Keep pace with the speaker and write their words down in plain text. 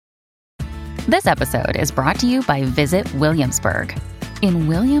This episode is brought to you by Visit Williamsburg. In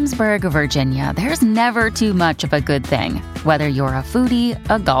Williamsburg, Virginia, there's never too much of a good thing. Whether you're a foodie,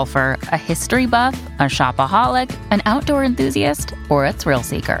 a golfer, a history buff, a shopaholic, an outdoor enthusiast, or a thrill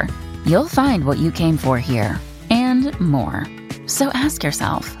seeker, you'll find what you came for here and more. So ask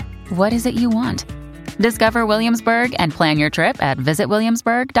yourself, what is it you want? Discover Williamsburg and plan your trip at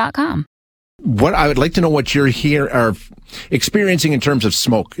visitwilliamsburg.com. What I would like to know what you're here are experiencing in terms of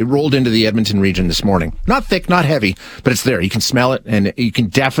smoke. It rolled into the Edmonton region this morning. Not thick, not heavy, but it's there. You can smell it and you can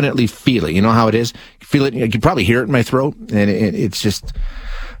definitely feel it. You know how it is? You feel it. You can probably hear it in my throat, and it's just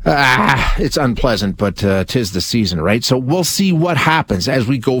it's unpleasant, but 'tis the season, right? So we'll see what happens as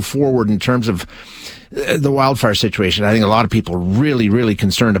we go forward in terms of the wildfire situation. I think a lot of people are really, really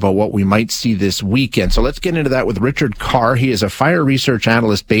concerned about what we might see this weekend. So let's get into that with Richard Carr. He is a fire research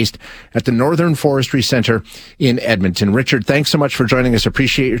analyst based at the Northern Forestry Center in Edmonton. Richard, thanks so much for joining us.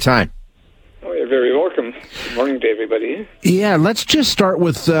 Appreciate your time. Oh, you're very welcome. Good morning to everybody. Yeah, let's just start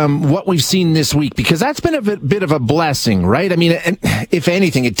with what we've seen this week, because that's been a bit of a blessing, right? I mean, if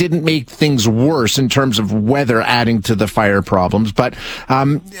anything, it didn't make things worse in terms of weather adding to the fire problems. But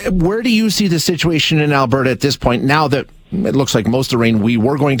where do you see the situation in Alberta at this point, now that it looks like most of the rain we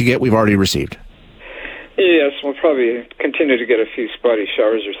were going to get, we've already received? Yes, we'll probably continue to get a few spotty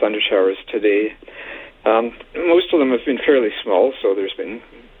showers or thunder showers today. Most of them have been fairly small, so there's been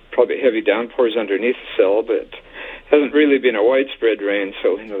probably heavy downpours underneath the cell, but hasn't really been a widespread rain,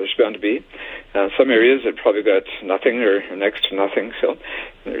 so there's bound to be some areas that probably got nothing or next to nothing, so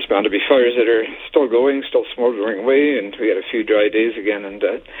there's bound to be fires that are still going, still smoldering away, and we had a few dry days again, and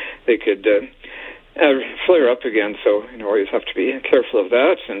they could flare up again, so always have to be careful of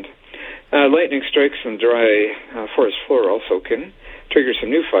that. And lightning strikes and dry forest floor also can trigger some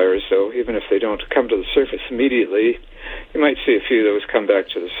new fires, so even if they don't come to the surface immediately, you might see a few of those come back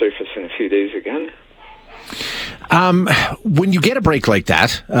to the surface in a few days again. When you get a break like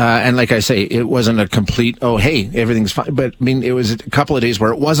that, and like I say, it wasn't a complete, oh, hey, everything's fine, but I mean, it was a couple of days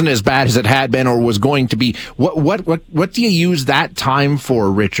where it wasn't as bad as it had been or was going to be. What do you use that time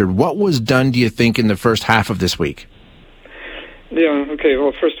for, Richard? What was done, do you think, in the first half of this week? Yeah, okay,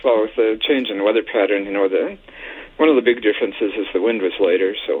 well, first of all, with the change in weather pattern, one of the big differences is the wind was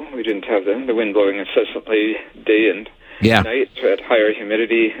lighter, so we didn't have the wind blowing incessantly day and night. We had higher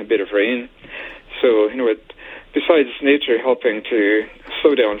humidity, a bit of rain. So, besides nature helping to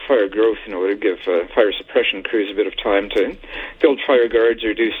slow down fire growth, it would give fire suppression crews a bit of time to build fire guards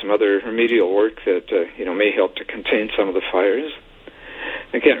or do some other remedial work that, may help to contain some of the fires.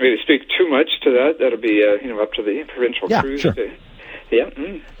 I can't really speak too much to that. That'll be, up to the provincial crews. Sure.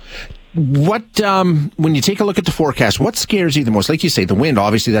 What, when you take a look at the forecast, what scares you the most? Like you say, the wind,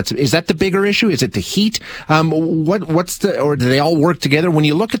 obviously, is that the bigger issue? Is it the heat? Or do they all work together? When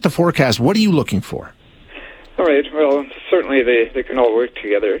you look at the forecast, what are you looking for? All right, well, certainly they can all work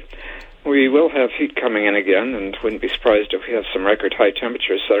together. We will have heat coming in again, and wouldn't be surprised if we have some record high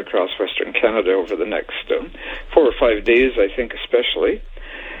temperatures set across Western Canada over the next 4 or 5 days, I think, especially.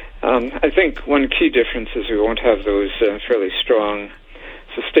 I think one key difference is we won't have those fairly strong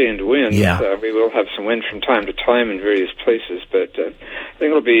sustained winds. We will have some wind from time to time in various places, but I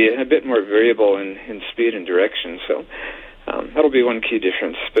think it'll be a bit more variable in speed and direction, so that'll be one key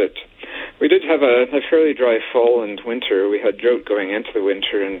difference. But we did have a fairly dry fall and winter. We had drought going into the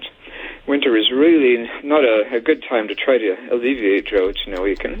winter, and winter is really not a good time to try to alleviate drought.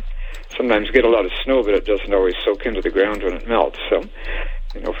 You can sometimes get a lot of snow, but it doesn't always soak into the ground when it melts. So,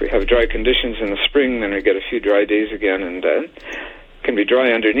 if we have dry conditions in the spring, then we get a few dry days again, and can be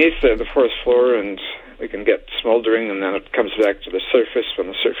dry underneath the forest floor, and we can get smoldering, and then it comes back to the surface when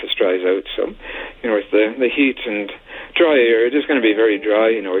the surface dries out. So, with the heat and dry air, it is going to be very dry.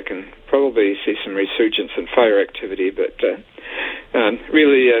 We can probably see some resurgence in fire activity, but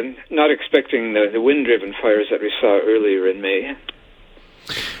really not expecting the wind-driven fires that we saw earlier in May.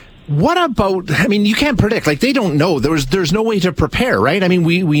 What about, you can't predict, they don't know. There's no way to prepare, right?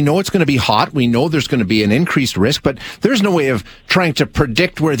 We know it's going to be hot. We know there's going to be an increased risk, but there's no way of trying to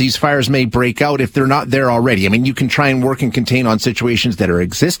predict where these fires may break out if they're not there already. You can try and work and contain on situations that are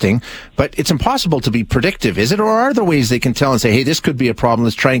existing, but it's impossible to be predictive, is it? Or are there ways they can tell and say, hey, this could be a problem.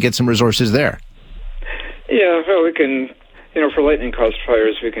 Let's try and get some resources there? Yeah, well, we can, for lightning-caused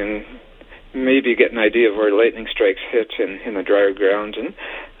fires, we can maybe get an idea of where lightning strikes hit in the drier ground, and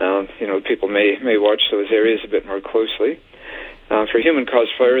people may watch those areas a bit more closely. For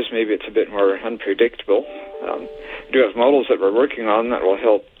human-caused fires, maybe it's a bit more unpredictable. We do have models that we're working on that will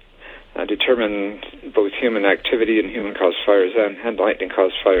help determine both human activity and human-caused fires and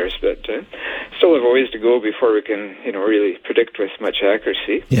lightning-caused fires, but still have a ways to go before we can really predict with much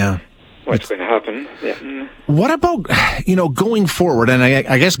accuracy. Yeah. what's going to happen. Yeah. What about, going forward? And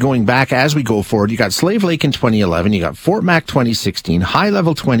I guess going back as we go forward, you got Slave Lake in 2011, you got Fort Mac 2016, High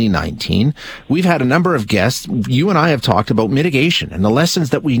Level 2019. We've had a number of guests. You and I have talked about mitigation and the lessons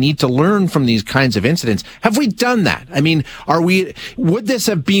that we need to learn from these kinds of incidents. Have we done that? I mean, would this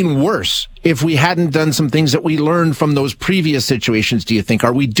have been worse if we hadn't done some things that we learned from those previous situations, do you think?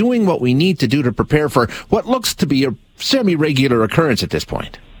 Are we doing what we need to do to prepare for what looks to be a semi-regular occurrence at this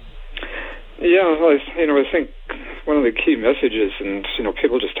point? Yeah, well, I think one of the key messages, and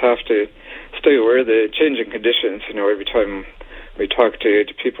people just have to stay aware of the changing conditions. Every time we talk to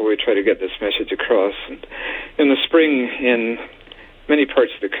people, we try to get this message across. And in the spring, in many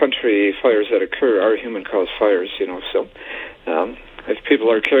parts of the country, fires that occur are human-caused fires. So if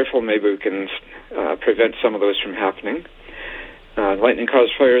people are careful, maybe we can prevent some of those from happening.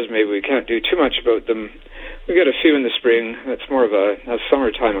 Lightning-caused fires, maybe we can't do too much about them. We get a few in the spring. That's more of a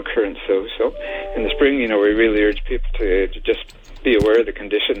summertime occurrence, though. So in the spring, we really urge people to just be aware of the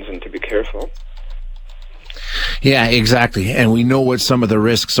conditions and to be careful. Yeah, exactly. And we know what some of the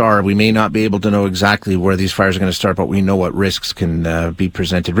risks are. We may not be able to know exactly where these fires are going to start, but we know what risks can be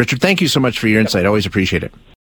presented. Richard, thank you so much for your insight. I always appreciate it.